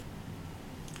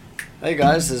Hey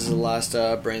guys, this is the last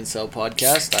brain cell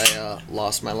podcast. I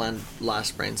lost my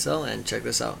last brain cell, and check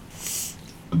this out.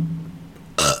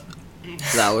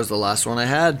 That was the last one I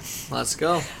had. Let's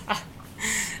go.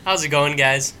 How's it going,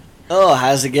 guys? Oh,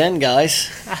 how's it again,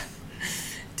 guys?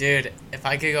 Dude, if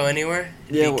I could go anywhere,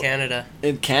 it'd be Canada.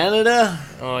 In Canada?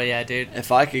 Oh, yeah, dude.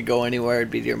 If I could go anywhere, it'd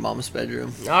be to your mom's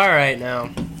bedroom. Alright, now.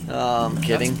 I'm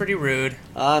kidding. That's pretty rude.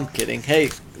 I'm kidding.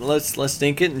 Hey, let's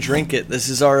think it and drink it. This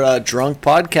is our drunk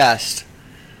podcast.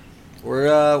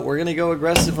 We're gonna go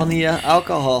aggressive on the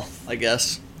alcohol, I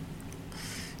guess.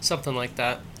 Something like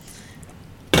that.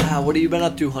 What have you been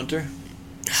up to, Hunter?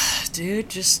 Dude,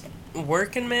 just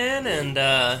working, man,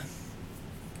 and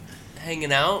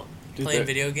hanging out, Dude, playing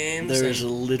video games. There's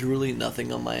literally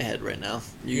nothing on my head right now.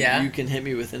 You can hit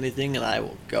me with anything, and I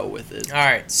will go with it.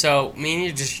 Alright, so me and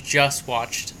you just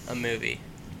watched a movie.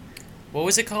 What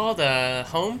was it called?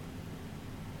 Home?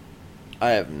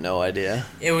 I have no idea.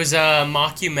 It was a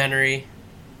mockumentary.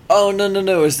 Oh, no.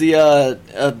 It was the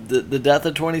death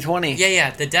of 2020.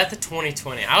 Yeah, the death of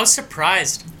 2020. I was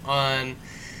surprised on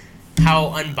how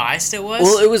unbiased it was.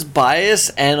 Well, it was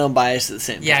biased and unbiased at the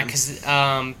same time. Yeah, because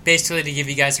basically to give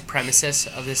you guys a premises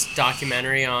of this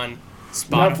documentary on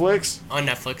Spotify, on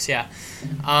Netflix, yeah,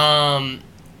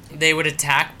 they would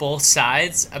attack both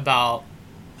sides about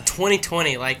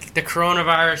 2020, like the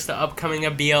coronavirus, the upcoming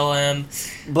of BLM.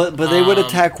 But they would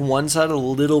attack one side a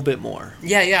little bit more.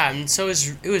 Yeah, and so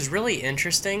it was really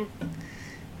interesting,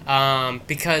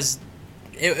 because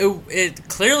it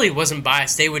clearly wasn't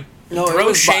biased. They would.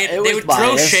 Throw shade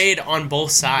on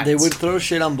both sides. They would throw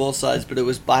shade on both sides, but it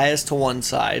was biased to one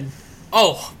side.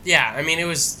 Oh, yeah. I mean, it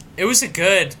was a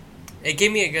good... It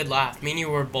gave me a good laugh. Me and you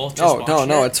were both just watching it.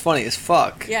 No, it's funny as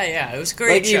fuck. Yeah, it was a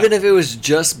great show. Even if it was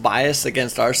just biased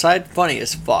against our side, funny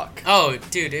as fuck. Oh,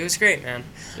 dude, it was great, man.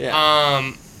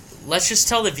 Yeah. Let's just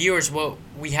tell the viewers what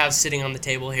we have sitting on the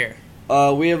table here.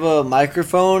 We have a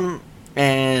microphone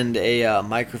and a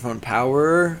microphone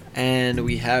power, and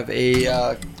we have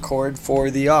a cord for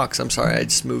the aux. I'm sorry, I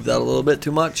just moved that a little bit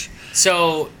too much.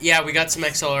 So, yeah, we got some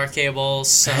XLR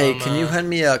cables. Hey, can you hand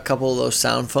me a couple of those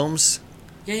sound foams?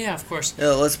 Yeah, of course.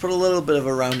 Yeah, let's put a little bit of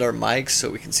around our mics so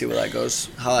we can see how that goes.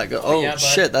 Oh, yeah,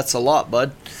 shit, that's a lot,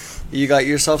 bud. You got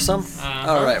yourself some?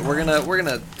 Uh-huh. All right, we're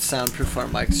gonna soundproof our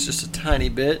mics just a tiny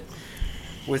bit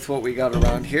with what we got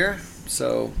around here.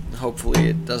 So hopefully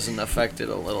it doesn't affect it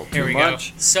a little too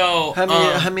much. Go. So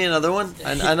hand me another one.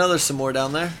 I know there's some more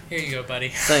down there. Here you go, buddy.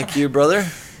 Thank you, brother.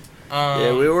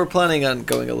 Yeah, we were planning on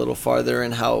going a little farther,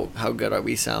 and how good are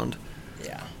we sound?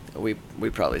 Yeah. We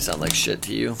probably sound like shit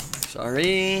to you.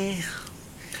 Sorry.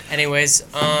 Anyways,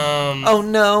 Oh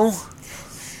no.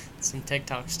 some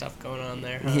TikTok stuff going on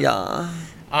there. Yeah.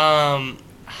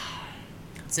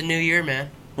 It's a new year,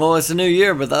 man. Well, it's a new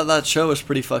year, but that show was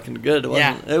pretty fucking good,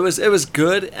 wasn't it? It was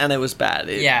good and it was bad.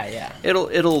 Yeah.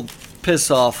 It'll piss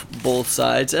off both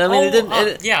sides. I mean, it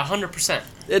didn't. Yeah, 100%.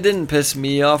 It didn't piss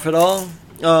me off at all.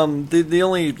 The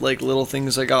only like little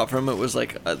things I got from it was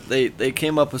like they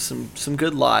came up with some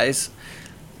good lies,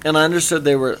 and I understood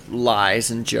they were lies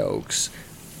and jokes.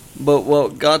 But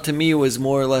what got to me was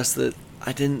more or less that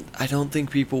I don't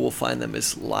think people will find them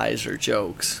as lies or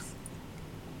jokes.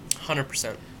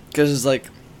 100%. Because it's like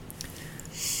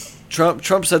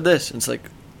Trump said this, and it's like,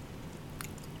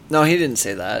 no, he didn't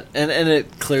say that, and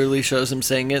it clearly shows him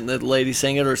saying it, and the lady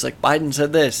saying it, or it's like Biden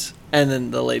said this, and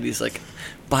then the lady's like,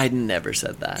 Biden never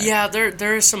said that. Yeah,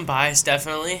 there is some bias,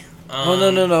 definitely. No,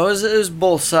 it was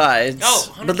both sides.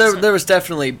 Oh, 100%. But there was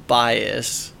definitely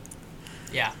bias.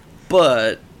 Yeah.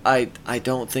 But I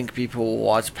don't think people will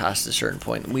watch past a certain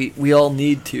point. We all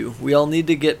need to. We all need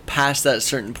to get past that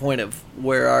certain point of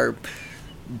where our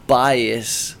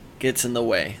bias gets in the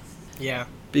way. Yeah.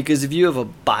 Because if you have a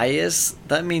bias,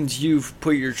 that means you've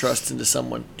put your trust into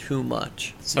someone too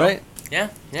much, So, right? Yeah,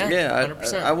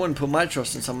 100%. I wouldn't put my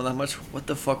trust in someone that much. What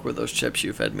the fuck were those chips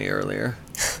you fed me earlier?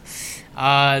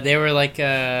 They were like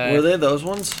were they those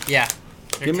ones? Yeah.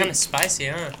 They're kind of spicy,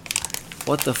 huh?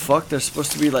 What the fuck? They're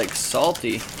supposed to be like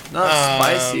salty, not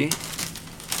spicy.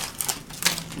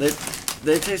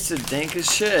 They tasted dank as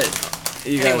shit.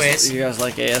 You guys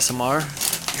like ASMR?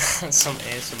 Some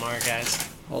ASMR, guys.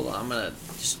 Hold on, I'm gonna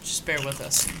just bear with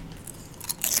us.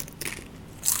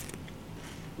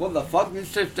 What the fuck?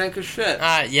 These taste dank as shit.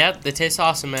 Yeah, they taste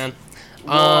awesome, man.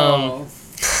 Whoa.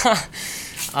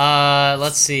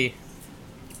 Let's see.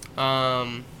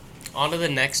 On to the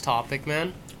next topic,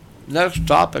 man. Next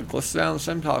topic. Let's stay on the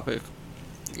same topic.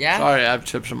 Yeah? Sorry, I have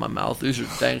chips in my mouth. These are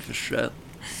dank as shit.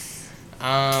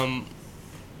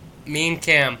 Me and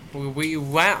Cam, we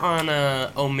went on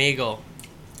Omegle.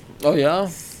 Oh, yeah?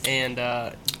 And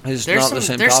It's there's not some the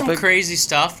same there's topic? some crazy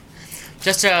stuff.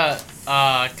 just to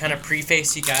kind of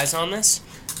preface you guys on this,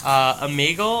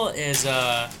 Omegle is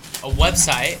a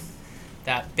website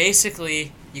that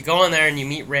basically you go on there and you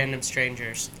meet random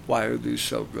strangers. Why are these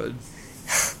so good?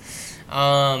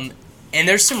 And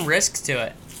there's some risks to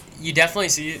it. You definitely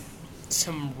see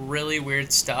some really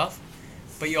weird stuff,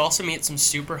 but you also meet some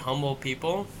super humble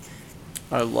people.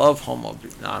 I love humble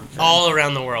people. No, all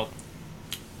around the world.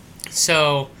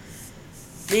 So,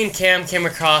 me and Cam came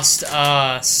across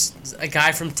a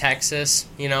guy from Texas,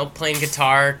 playing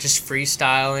guitar, just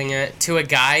freestyling it, to a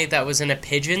guy that was in a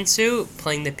pigeon suit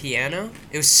playing the piano.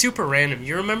 It was super random.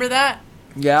 You remember that?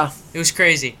 Yeah. It was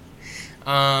crazy.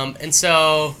 And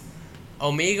so,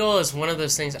 Omegle is one of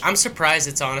those things. I'm surprised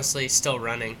it's honestly still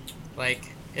running.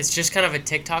 Like, it's just kind of a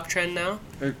TikTok trend now.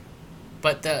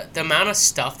 But the amount of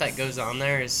stuff that goes on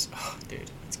there is, dude,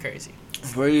 it's crazy.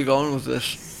 Where are you going with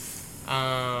this?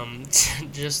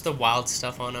 Just the wild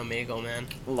stuff on Omegle, man.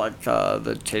 Like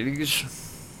the titties,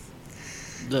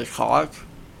 the cock.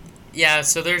 Yeah,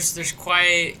 so there's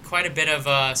quite a bit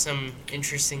of some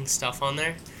interesting stuff on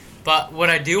there. But what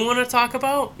I do want to talk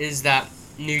about is that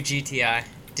new GTI.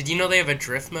 Did you know they have a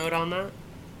drift mode on that?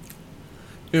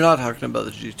 You're not talking about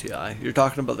the GTI. You're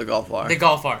talking about the Golf R. The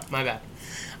Golf R, my bad.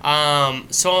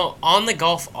 So on the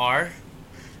Golf R,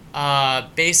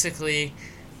 basically,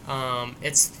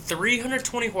 it's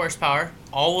 320 horsepower,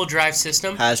 all-wheel drive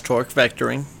system. Has torque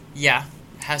vectoring. Yeah,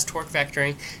 has torque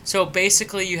vectoring. So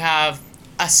basically, you have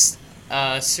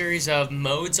a series of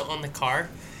modes on the car,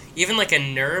 even like a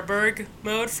Nürburgring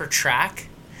mode for track.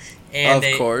 And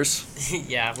of course.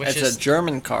 Yeah, it's a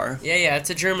German car. Yeah, it's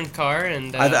a German car,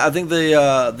 and I think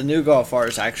the new Golf R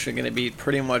is actually going to beat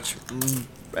pretty much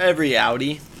every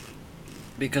Audi,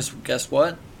 because guess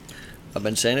what? I've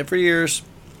been saying it for years.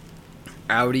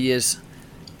 Audi is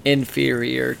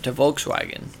inferior to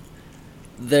Volkswagen.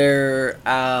 They're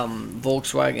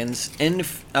Volkswagen's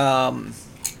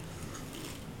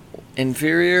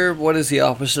inferior. What is the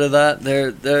opposite of that?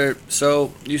 They're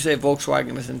so you say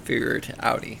Volkswagen is inferior to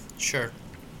Audi. Sure.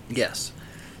 Yes.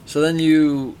 So then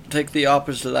you take the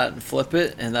opposite of that and flip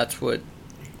it, and that's what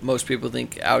most people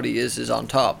think Audi is on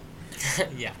top.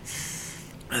 Yeah.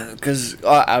 Because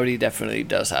Audi definitely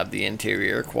does have the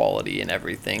interior quality and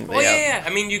everything. Yeah. I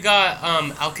mean, you got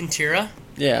Alcantara.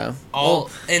 Yeah.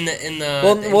 In the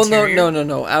Well,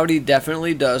 no. Audi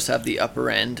definitely does have the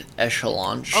upper end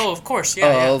echelon. Oh, of course,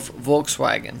 of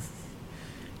Volkswagen.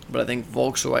 But I think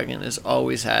Volkswagen has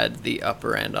always had the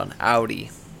upper end on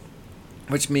Audi,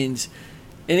 which means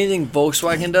anything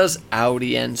Volkswagen does,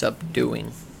 Audi ends up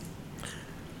doing.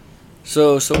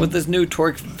 So with this new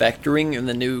torque vectoring in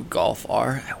the new Golf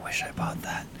R, I wish I bought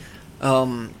that.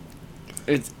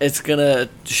 It's gonna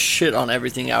shit on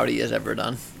everything Audi has ever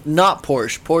done. Not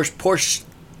Porsche.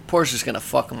 Porsche is gonna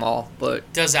fuck them all.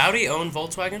 But does Audi own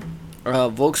Volkswagen?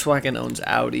 Volkswagen owns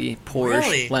Audi, Porsche,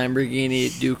 really? Lamborghini,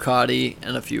 Ducati,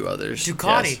 and a few others.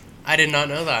 Ducati. Yes. I did not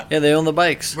know that. Yeah, they own the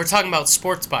bikes. We're talking about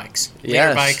sports bikes.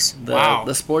 Yes, bikes. Wow.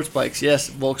 The sports bikes. Yes,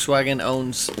 Volkswagen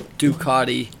owns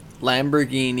Ducati,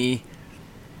 Lamborghini.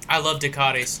 I love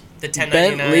Ducatis. The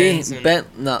 1099s.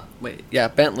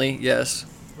 Bentley. Yes.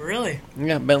 Really?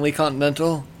 Yeah, Bentley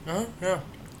Continental. Oh, yeah.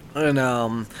 And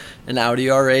an Audi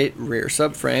R8 rear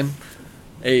subframe,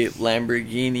 a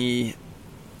Lamborghini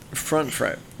front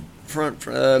frame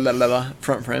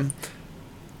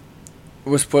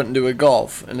was put into a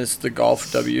Golf, and it's the Golf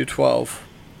W12,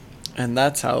 and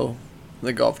that's how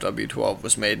the Golf W12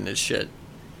 was made in his shit.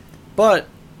 But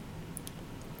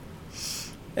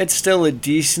it's still a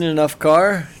decent enough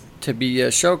car to be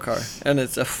a show car, and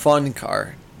it's a fun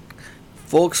car.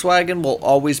 Volkswagen will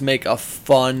always make a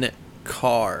fun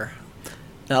car.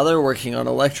 Now they're working on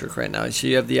electric right now. So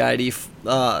you have the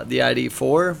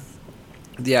ID4,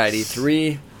 the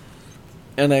ID3,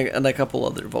 and a couple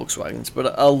other Volkswagens.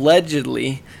 But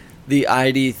allegedly, the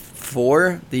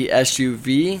ID4, the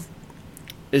SUV,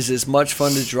 is as much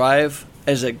fun to drive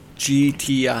as a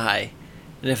GTI.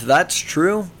 And if that's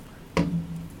true,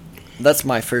 that's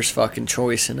my first fucking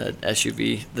choice in an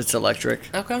SUV that's electric.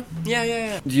 Okay.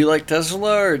 Yeah. Do you like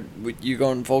Tesla, or you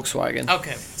going Volkswagen?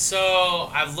 Okay.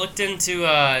 So I've looked into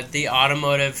the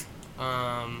automotive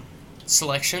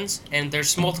selections, and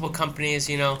there's multiple companies.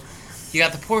 You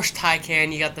got the Porsche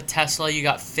Taycan, you got the Tesla, you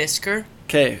got Fisker.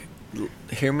 Okay,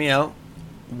 hear me out.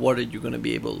 What are you going to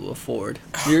be able to afford?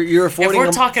 You're affording. If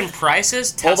we're talking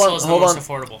prices, Tesla is the most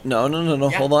affordable. No.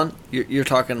 Yeah. Hold on. You're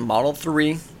talking Model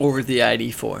 3 over the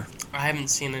ID4. I haven't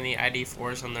seen any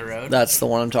ID4s on the road. That's the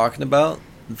one I'm talking about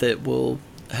that will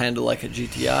handle like a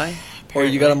GTI. Apparently. Or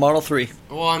you got a Model 3.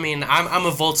 Well, I mean, I'm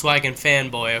a Volkswagen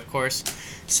fanboy, of course.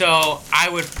 So I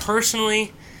would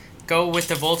personally go with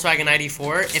the Volkswagen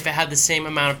ID4 if it had the same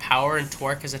amount of power and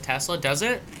torque as a Tesla. Does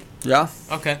it? Yeah.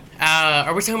 Okay.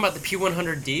 Are we talking about the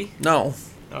P100D? No.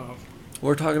 Oh.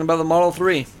 We're talking about the Model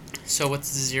 3. So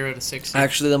what's the 0 to 60?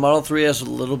 Actually, the Model 3 has a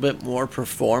little bit more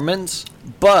performance,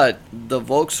 but the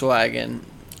Volkswagen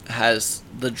has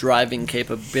the driving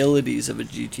capabilities of a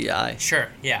GTI. Sure,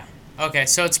 yeah. Okay,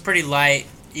 so it's pretty light,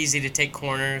 easy to take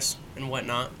corners and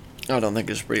whatnot. I don't think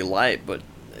it's pretty light, but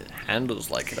it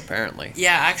handles like it apparently.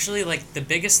 Yeah, actually, like, the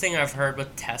biggest thing I've heard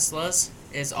with Teslas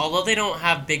is, although they don't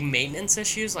have big maintenance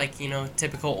issues, like,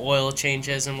 typical oil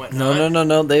changes and whatnot.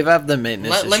 No. They have the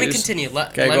maintenance issues. Let me continue.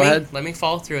 Okay, go ahead. Let me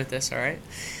follow through with this, all right?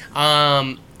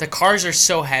 The cars are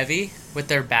so heavy with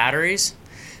their batteries.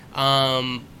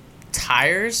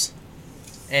 Tires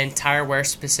and tire wear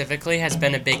specifically has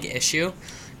been a big issue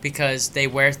because they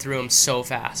wear through them so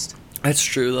fast. That's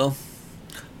true, though.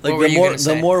 Like,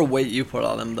 the more weight you put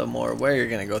on them, the more wear you're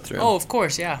going to go through. Oh, of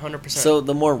course, yeah, 100%. So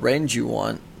the more range you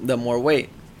want, the more weight.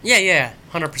 Yeah,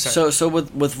 100%. So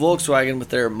with Volkswagen, with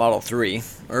their Model 3,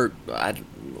 or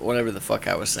whatever the fuck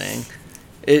I was saying,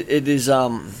 it is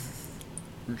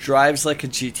drives like a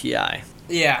GTI.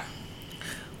 Yeah.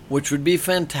 Which would be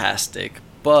fantastic,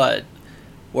 but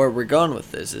where we're going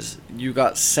with this is you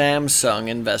got Samsung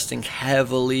investing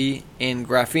heavily in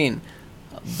graphene.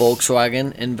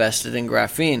 Volkswagen invested in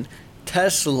graphene.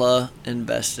 Tesla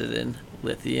invested in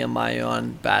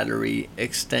lithium-ion battery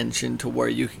extension to where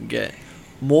you can get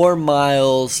more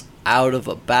miles out of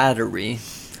a battery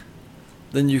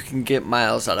than you can get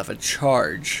miles out of a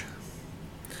charge.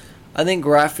 I think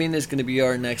graphene is going to be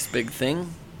our next big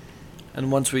thing.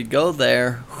 And once we go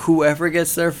there, whoever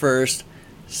gets there first,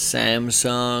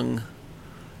 Samsung,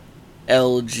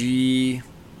 LG,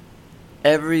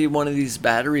 every one of these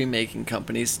battery making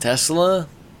companies, Tesla,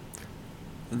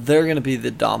 they're going to be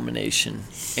the domination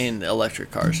in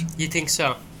electric cars. You think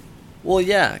so? Well,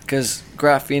 yeah, because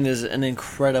graphene is an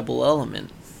incredible element.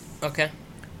 Okay.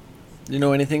 You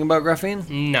know anything about graphene?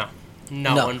 No.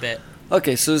 Not one bit.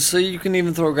 Okay, so you can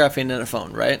even throw graphene in a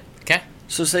phone, right? Okay.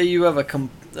 So say you have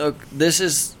this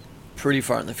is pretty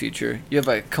far in the future. You have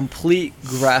a complete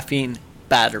graphene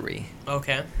battery.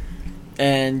 Okay.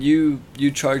 And you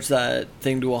charge that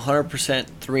thing to 100%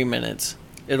 3 minutes.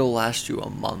 It'll last you a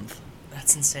month.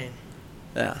 That's insane.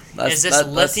 Yeah. Is this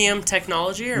lithium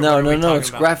technology? Or no, it's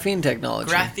about? Graphene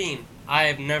technology. Graphene. I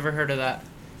have never heard of that.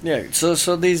 Yeah,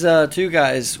 so these two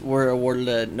guys were awarded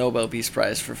a Nobel Peace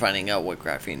Prize for finding out what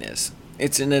graphene is.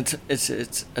 It's an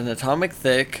atomic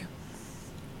thick,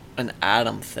 an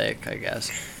atom thick, I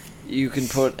guess. You can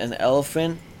put an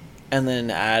elephant and then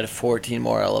add 14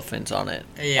 more elephants on it.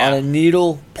 Yeah. On a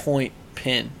needle point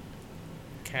pin.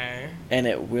 Okay. And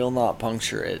it will not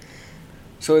puncture it.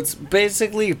 So it's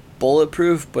basically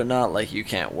bulletproof, but not like you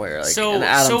can't wear an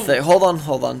atom thick. Hold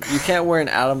on. You can't wear an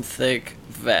atom thick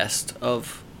vest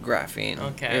of graphene.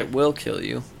 Okay. It will kill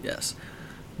you, yes.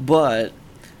 But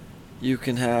you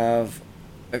can have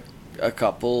a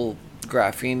couple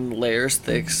graphene layers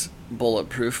thick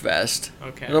bulletproof vest.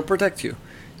 Okay. It'll protect you.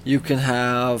 You can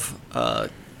have a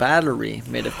battery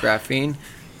made of graphene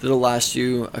that'll last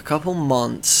you a couple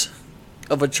months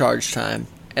of a charge time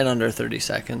in under 30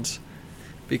 seconds.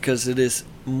 Because it is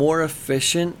more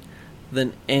efficient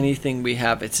than anything we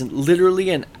have. It's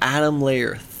literally an atom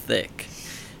layer thick.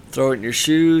 Throw it in your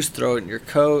shoes, throw it in your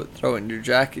coat, throw it in your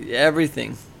jacket,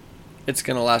 everything. It's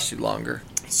going to last you longer.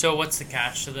 So what's the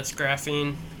catch to this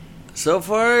graphene? So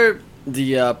far,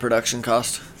 the production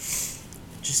cost.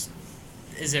 Just,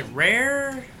 is it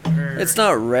rare? Or it's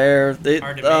not rare.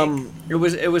 Hard to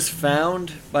make? It was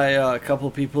found by a couple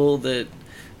people that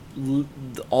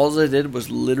all they did was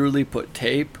literally put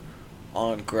tape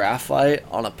on graphite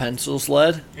on a pencil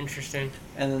sled. Interesting.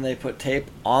 And then they put tape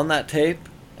on that tape,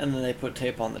 and then they put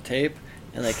tape on the tape,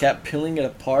 and they kept peeling it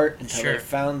apart until they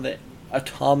found the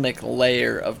atomic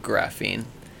layer of graphene.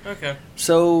 Okay.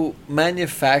 So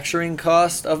manufacturing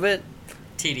cost of it,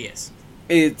 tedious.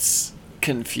 It's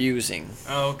confusing.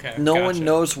 Oh, okay. No one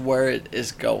knows where it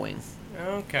is going.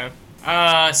 Okay.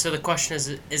 So the question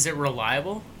is it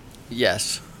reliable?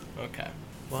 Yes. Okay.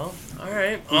 Well, all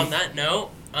right. On that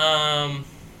note,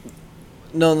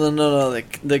 No.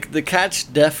 The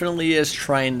catch definitely is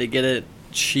trying to get it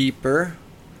cheaper.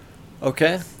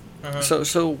 Okay? Uh-huh.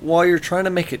 So while you're trying to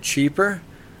make it cheaper,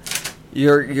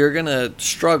 you're gonna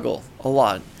struggle a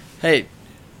lot. Hey,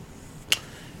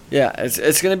 yeah,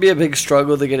 it's gonna be a big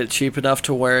struggle to get it cheap enough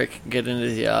to where it can get into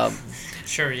the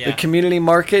the community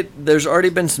market. There's already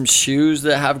been some shoes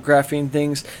that have graphene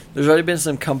things. There's already been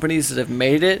some companies that have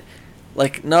made it,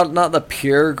 like not the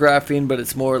pure graphene, but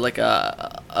it's more like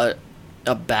a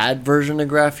a bad version of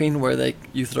graphene where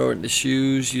you throw it into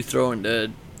shoes, you throw it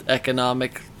into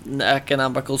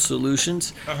economical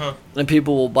solutions, and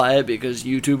people will buy it because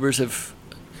YouTubers have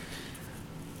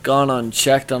gone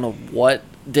unchecked on what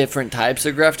different types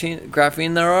of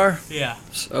graphene there are. Yeah.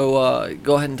 So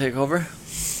go ahead and take over.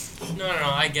 No,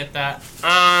 I get that.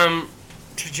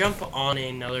 To jump on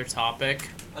another topic.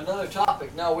 Another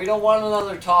topic? No, we don't want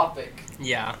another topic.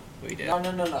 Yeah, we do.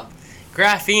 No.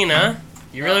 Graphene, huh?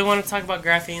 You really want to talk about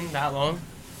graphene that long?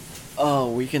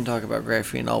 Oh, we can talk about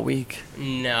graphene all week.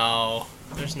 No,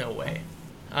 there's no way.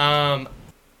 Alright,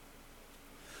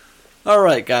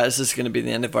 guys, this is going to be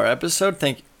the end of our episode.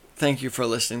 Thank you for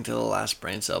listening to the Last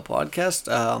Brain Cell podcast.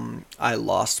 I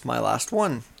lost my last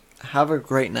one. Have a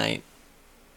great night.